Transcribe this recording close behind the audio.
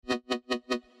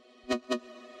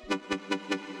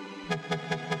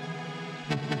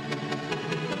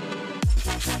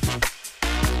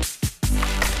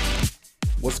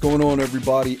going on,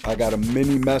 everybody? I got a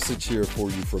mini message here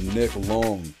for you from Nick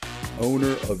Long,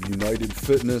 owner of Younited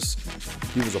Fitness.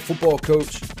 He was a football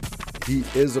coach, he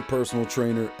is a personal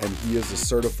trainer, and he is a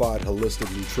certified holistic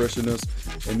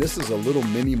nutritionist. And this is a little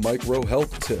mini micro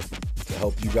health tip to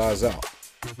help you guys out.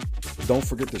 Don't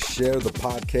forget to share the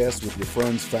podcast with your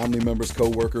friends, family members,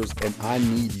 coworkers, and I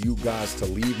need you guys to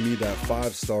leave me that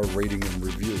 5-star rating and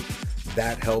review.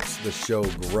 That helps the show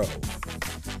grow.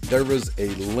 There is a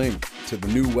link to the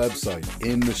new website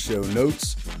in the show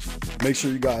notes. Make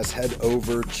sure you guys head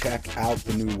over, check out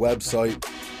the new website.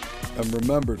 And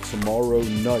remember, tomorrow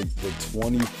night, the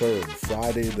 23rd,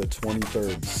 Friday the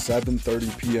 23rd,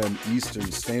 7:30 p.m. Eastern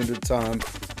Standard Time,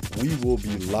 we will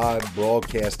be live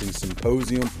broadcasting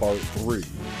Symposium Part 3.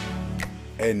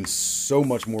 And so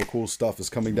much more cool stuff is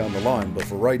coming down the line. But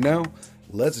for right now,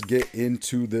 let's get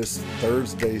into this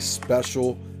Thursday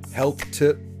special health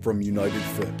tip from Younited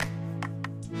Fit.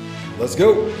 Let's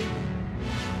go.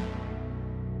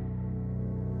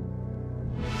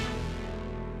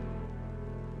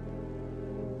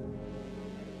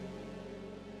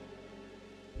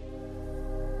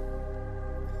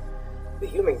 The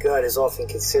human gut is often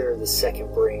considered the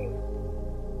second brain.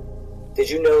 Did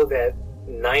you know that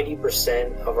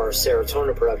 90% of our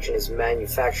serotonin production is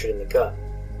manufactured in the gut?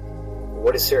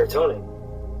 What is serotonin?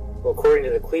 Well, according to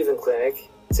the Cleveland Clinic,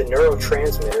 it's a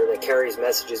neurotransmitter that carries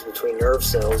messages between nerve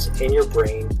cells in your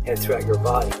brain and throughout your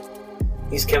body.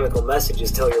 These chemical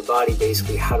messages tell your body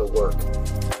basically how to work.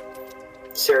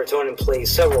 Serotonin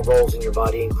plays several roles in your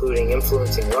body, including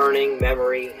influencing learning,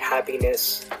 memory,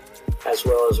 happiness, as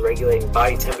well as regulating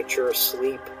body temperature,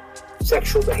 sleep,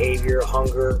 sexual behavior,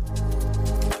 hunger,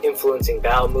 influencing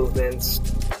bowel movements.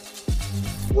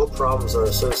 What problems are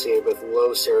associated with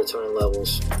low serotonin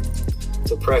levels?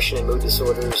 Depression and mood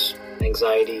disorders,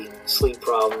 anxiety, sleep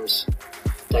problems,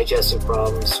 digestive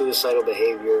problems, suicidal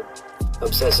behavior,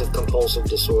 obsessive compulsive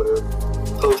disorder,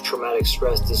 post-traumatic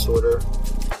stress disorder,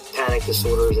 panic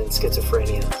disorders, and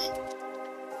schizophrenia.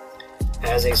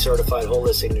 As a certified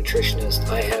holistic nutritionist,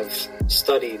 I have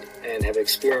studied and have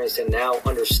experienced and now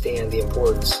understand the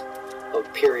importance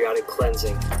of periodic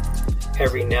cleansing.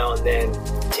 Every now and then,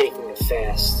 taking a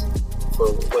fast for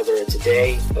whether it's a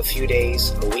day, a few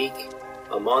days, a week,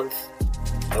 a month,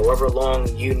 however long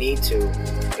you need to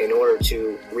in order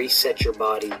to reset your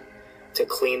body, to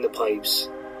clean the pipes,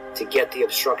 to get the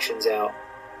obstructions out,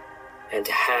 and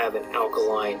to have an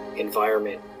alkaline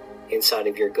environment inside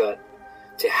of your gut,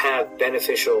 to have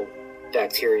beneficial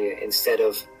bacteria instead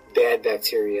of bad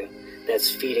bacteria that's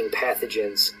feeding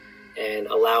pathogens and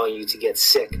allowing you to get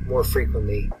sick more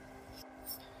frequently.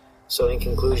 So in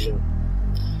conclusion,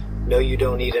 no, you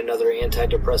don't need another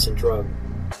antidepressant drug.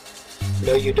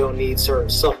 No, you don't need certain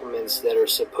supplements that are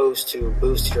supposed to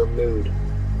boost your mood.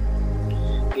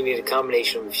 You need a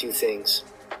combination of a few things.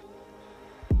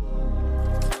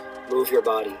 Move your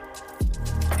body.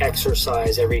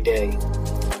 Exercise every day.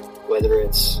 Whether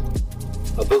it's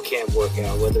a boot camp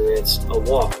workout, whether it's a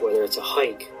walk, whether it's a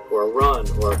hike, or a run,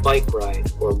 or a bike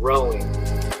ride, or rowing,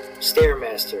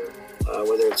 Stairmaster,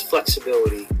 whether it's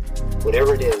flexibility,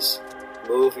 whatever it is,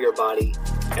 move your body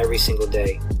every single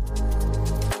day.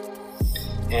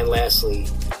 And lastly,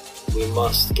 we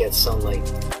must get sunlight.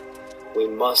 We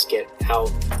must get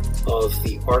out of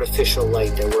the artificial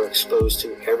light that we're exposed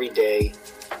to every day.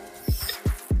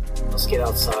 Let's get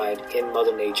outside in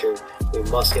Mother Nature. We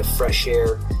must get fresh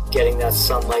air, getting that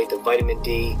sunlight, the vitamin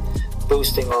D,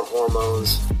 boosting our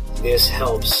hormones. This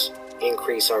helps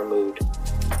increase our mood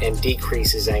and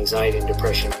decreases anxiety and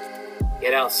depression.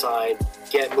 Get outside,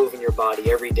 get moving your body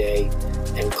every day,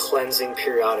 and cleansing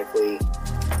periodically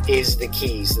is the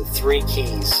keys, the 3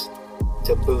 keys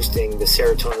to boosting the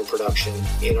serotonin production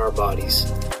in our bodies,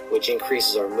 which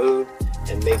increases our mood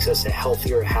and makes us a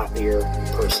healthier, happier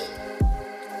person.